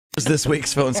This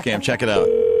week's phone scam. Check it out.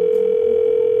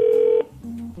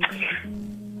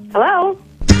 Hello?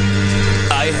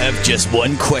 I have just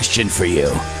one question for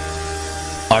you.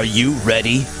 Are you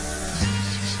ready?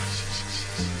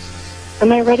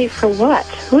 Am I ready for what?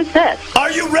 Who's this? Are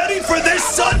you ready for this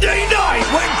Sunday night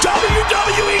when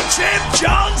WWE champ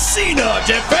John Cena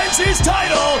defends his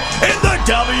title in the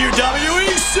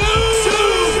WWE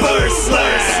Super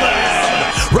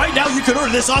Slam? Right now, you can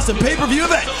order this awesome pay-per-view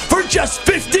event for just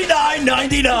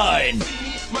 $59.99.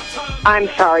 I'm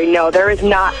sorry, no, there is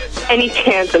not any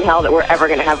chance in hell that we're ever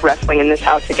going to have wrestling in this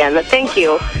house again. But thank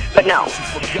you, but no.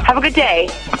 Have a good day.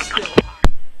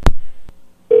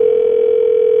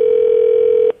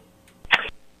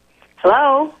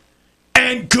 Hello?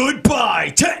 And goodbye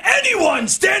to anyone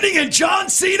standing in John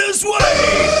Cena's way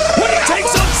when he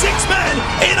takes on 6 men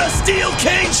in a steel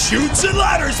cage shoots and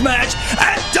ladders match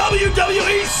at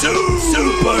WWE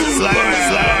Super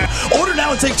Slam. Order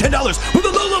now and save $10 with a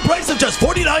low price of just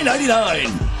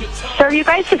 $49.99. Sir, you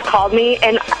guys just called me,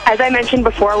 and as I mentioned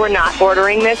before, we're not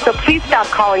ordering this, so please stop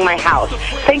calling my house.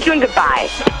 Thank you and goodbye.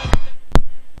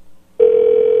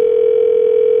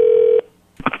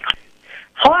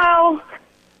 Hello?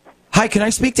 Hi, can I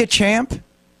speak to Champ?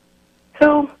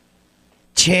 Who?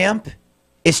 Champ?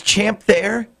 Is Champ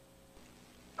there?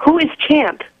 Who is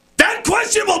Champ? That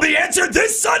question will be answered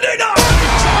this Sunday night!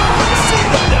 John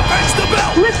Cena defends the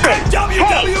belt at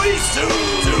WWE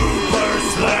Super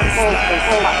Slam!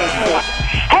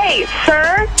 Hey,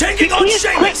 sir! Taking on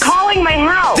Sheamus! Quit calling my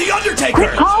house! The Undertaker!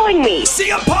 Quit calling me!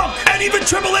 CM Punk! And even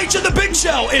Triple H and the Big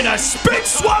Show in a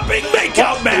spit-swapping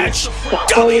makeout match!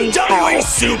 WWE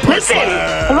Super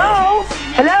Slam! Hello?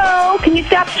 Hello? Can you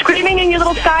stop screaming in your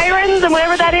little sirens and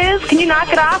whatever that is? Can you knock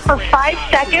it off for 5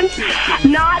 seconds?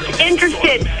 Not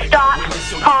interested. Stop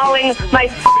calling my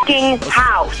fucking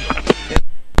house.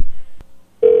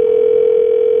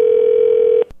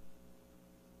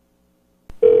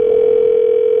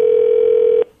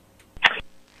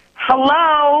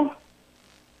 Hello?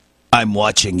 I'm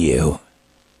watching you.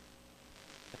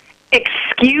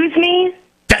 Excuse me?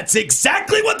 That's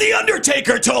exactly what The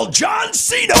Undertaker told John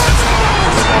Cena!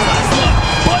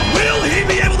 But will he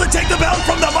be able to take the belt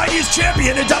from the mightiest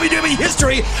champion in WWE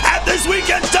history at this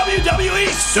weekend's WWE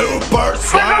Super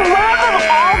Slam? For the love of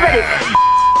all that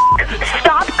is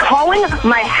stop calling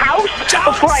my house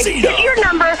before I get your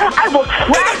number. I will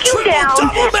track you down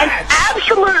and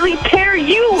absolutely tear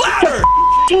you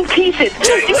to pieces.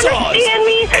 Do you understand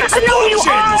me? I know you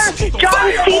are,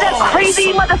 John Cena,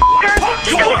 crazy motherfucker.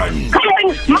 Stop calling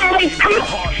my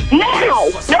house now.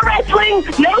 No wrestling,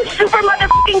 no super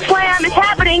motherfucking slam is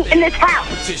happening in this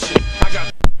house.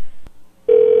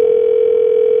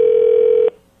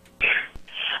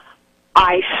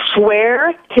 I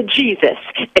swear to Jesus,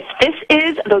 if this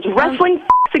is those wrestling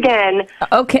again.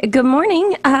 Okay, good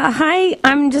morning. Hi,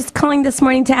 I'm just calling this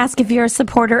morning to ask if you're a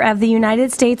supporter of the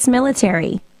United States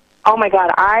military. Oh, my God,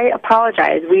 I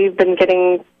apologize. We've been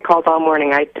getting calls all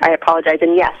morning. I apologize,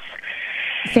 and yes.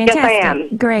 Fantastic. Yes, I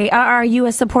am. Great. Are you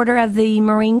a supporter of the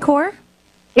Marine Corps?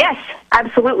 Yes,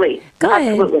 absolutely. Good.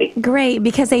 Absolutely. Great,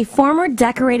 because a former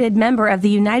decorated member of the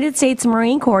United States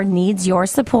Marine Corps needs your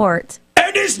support.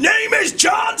 And his name is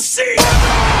John Cena! He's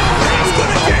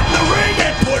gonna get in the ring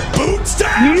and put boots to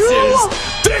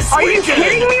asses this Are weekend! you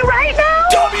kidding me right now?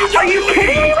 WWE Are you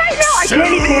kidding me right now? I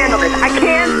can't even handle this. I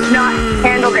cannot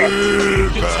handle this.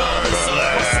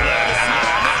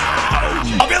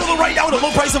 Available right now at a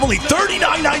low price of only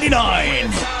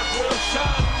 $39.99.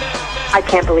 I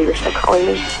can't believe you're still calling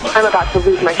me. I'm about to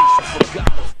lose my shit.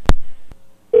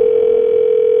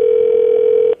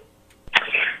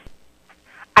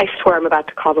 I swear I'm about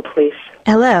to call the police.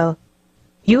 Hello.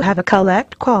 You have a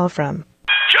collect call from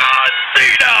John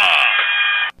Cena!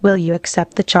 Will you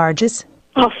accept the charges?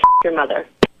 Oh, your mother.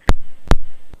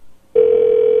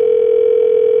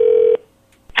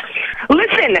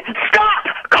 Listen, stop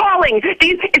calling.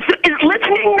 Is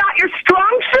listening not your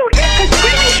strong suit? Because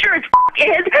pretty sure it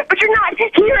is, but you're not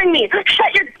hearing me.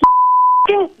 Shut your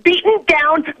beaten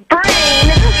down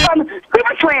brain from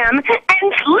Super Slam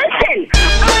and listen.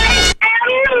 I am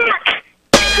not interested.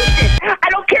 I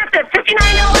don't care if they're $59,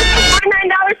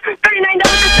 $49, $39, or 39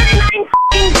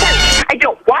 cents. I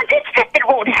don't want it. It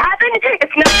won't happen.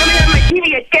 It's not coming on my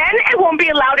TV again. It won't be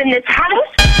allowed in this house.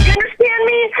 You understand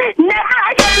me? Never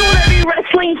again will there be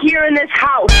wrestling here in this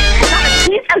house. Not a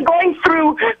piece of going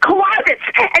through closets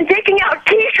and taking out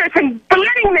T-shirts and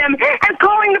burning them and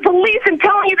calling the police and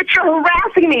telling you that you're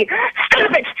harassing me.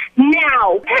 Stop it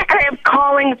now. And I am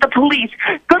calling the police.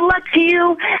 Good luck to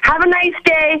you. Have a nice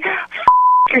day.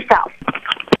 Yourself.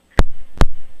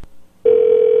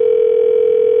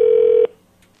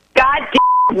 God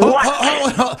damn What?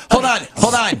 Hold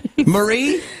on.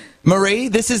 Marie,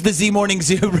 this is the Z Morning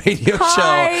Zoo radio show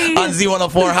on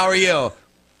Z104. How are you?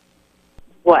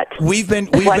 What? We've been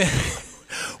phone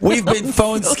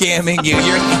scamming you.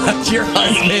 Your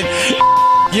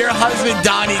husband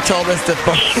Donnie told us to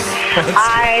phone.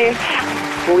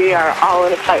 We are all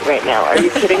in a fight right now. Are you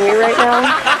kidding me right now?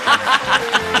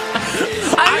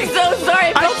 I'm so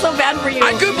sorry. I felt so bad for you.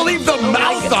 I couldn't believe the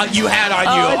mouth you had on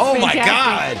you. Oh my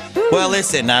God. Well,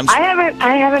 listen, I haven't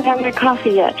had my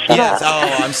coffee yet. Shut up.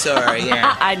 Oh, I'm sorry.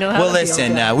 Yeah. I know how Well,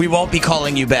 listen, we won't be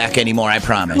calling you back anymore. I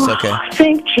promise. Okay.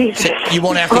 Thank Jesus. You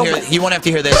won't have to hear. You won't have to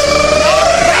hear this.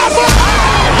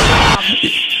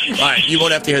 All right, you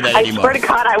won't have to hear that anymore. I swear to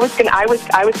God, I was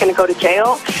gonna go to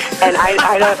jail, and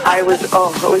it was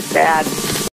bad.